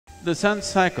The sun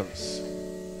cycles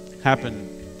happen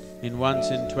in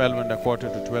once in 12 and a quarter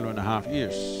to 12 and a half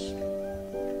years.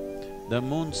 The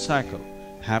moon cycle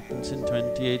happens in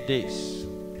 28 days.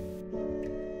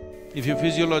 If your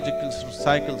physiological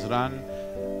cycles run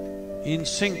in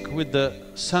sync with the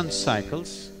sun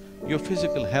cycles, your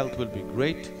physical health will be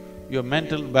great, your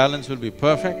mental balance will be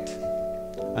perfect,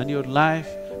 and your life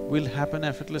will happen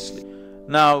effortlessly.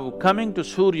 Now, coming to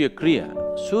Surya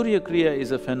Kriya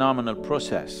is a phenomenal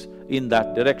process in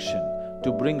that direction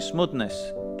to bring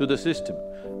smoothness to the system.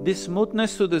 This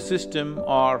smoothness to the system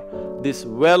or this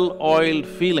well-oiled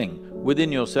feeling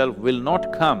within yourself will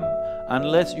not come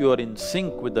unless you are in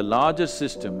sync with the larger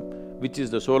system, which is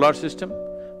the solar system.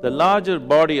 The larger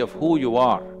body of who you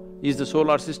are is the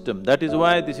solar system. That is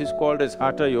why this is called as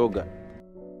Hatha Yoga.